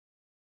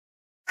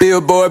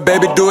Billboard,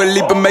 baby, do a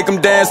leap and make them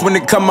dance when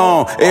they come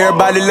on.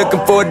 Everybody looking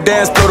for a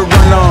dance, throw the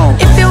run on.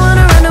 If you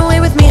wanna run away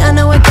with me, I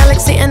know a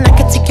galaxy and I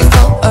can take you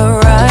for a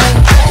ride.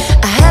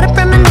 I had a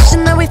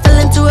premonition that we fell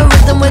into a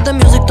rhythm where the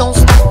music don't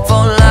stop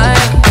for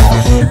life.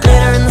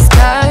 Glitter in the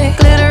sky,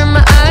 glitter in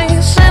my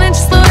eyes, shining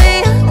just the way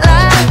I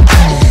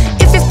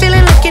like. If you're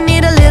feeling like you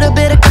need a little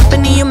bit of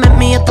company, you met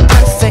me at the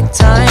perfect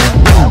time.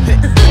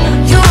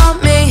 You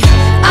want me,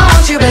 I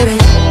want you, baby,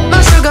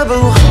 my sugar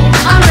boo.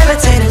 I'm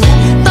levitating,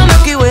 the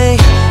Milky Way,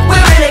 we're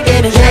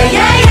renegading. Yeah,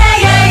 yeah, yeah,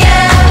 yeah,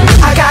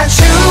 yeah. I got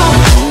you,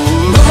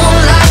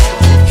 moonlight,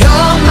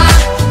 you're my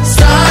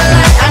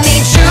starlight. I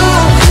need you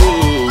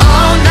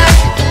all night.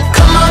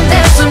 Come on,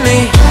 dance with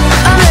me.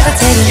 I'm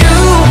levitating. You,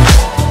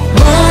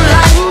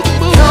 moonlight,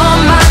 you're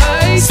my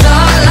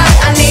starlight.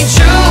 I need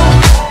you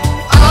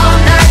all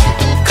night.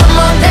 Come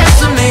on, dance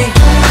with me.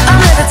 I'm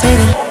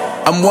levitating.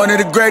 I'm one of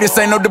the greatest,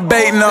 ain't no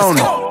debating on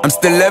it. I'm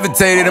still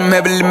levitated, I'm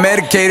heavily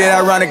medicated.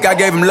 Ironic, I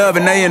gave them love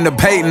and they end up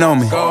hating on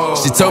me.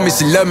 She told me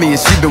she loved me and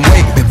she been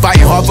waiting. Been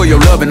fighting hard for your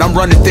love and I'm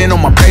running thin on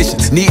my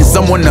patience. Needing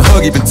someone to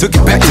hug, even took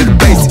it back to the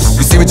basics.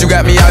 You see what you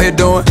got me out here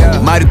doing?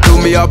 Might have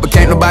threw me off, but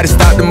can't nobody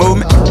stop the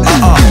movement.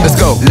 Let's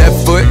go. Left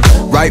foot,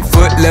 right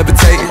foot,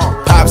 levitating.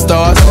 Pop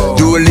stars,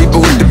 do a leap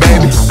with the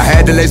baby. I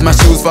had to lace my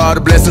shoes for all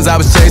the blessings I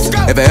was chasing.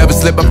 If I ever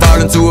slip, I fall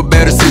into a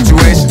better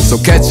situation. So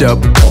catch up,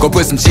 go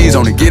put some cheese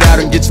on it, get out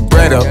and get your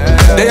bread up.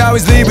 They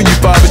always leaving you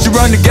far, but you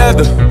run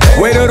together.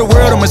 Weight of the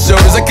world on my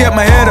shoulders, I kept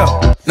my head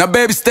up. Now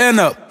baby, stand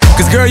up,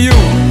 cause girl, you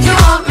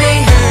want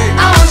me,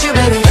 I want you,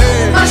 baby,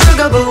 my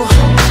sugar boo.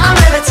 I'm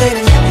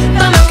levitating,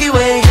 the Milky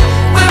Way,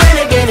 we're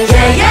renegading.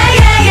 Yeah, yeah,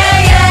 yeah,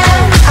 yeah,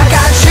 yeah. I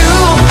got you,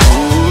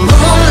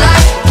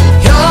 moonlight,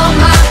 you're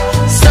my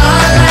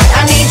starlight.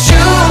 I need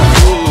you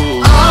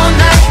all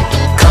night.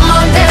 Come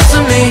on, dance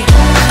with me.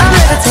 I'm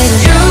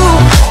levitating. You,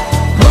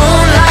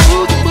 moonlight,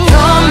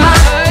 you're my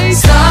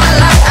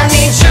starlight. I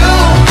need you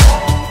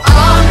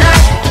all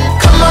night.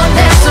 Come on,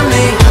 dance with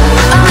me.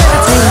 I'm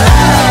levitating.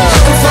 You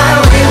can fly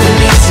away with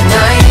me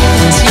tonight.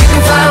 So you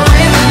can fly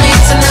away with me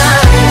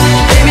tonight.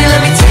 Baby,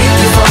 let me take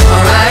you for a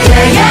ride.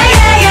 Yeah, yeah,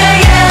 yeah,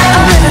 yeah, yeah.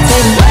 I'm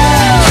levitating.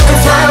 You can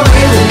fly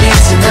away with me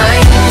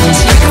tonight.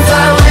 So you can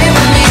fly away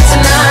with me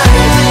tonight.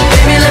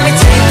 Baby, let me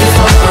take you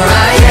for a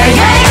ride. Yeah,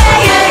 yeah,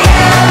 yeah, yeah,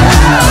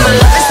 yeah. My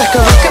love is like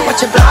a rocket,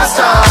 watch it blast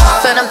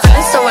off. And I'm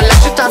feeling so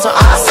electric, dance on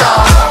our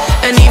off.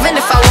 And even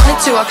if I wanted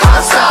to, I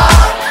can't stop.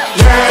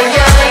 Yeah, yeah,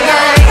 yeah,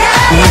 yeah,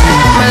 yeah.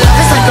 My love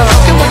is like a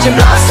rocket, watch it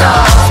blast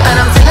off. And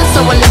I'm feeling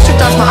so electric,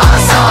 dance my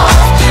ass off.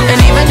 And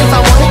even if I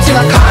wanted to,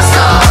 I can't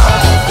stop.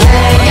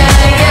 Yeah, yeah,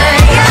 yeah,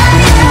 yeah,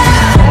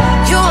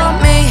 yeah. You want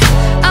me,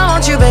 I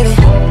want you, baby,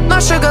 my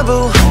sugar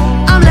boo.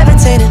 I'm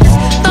levitating,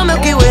 the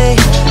Milky Way,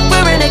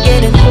 we're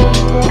renegading.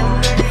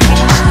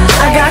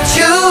 I got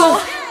you,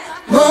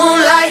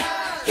 moonlight,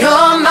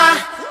 you're my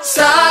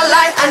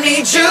starlight. I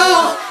need you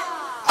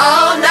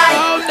all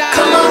night.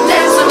 Come on,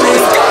 dance with me.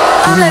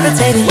 I'm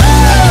levitating.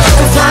 You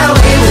can fly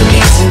away with me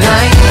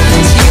tonight.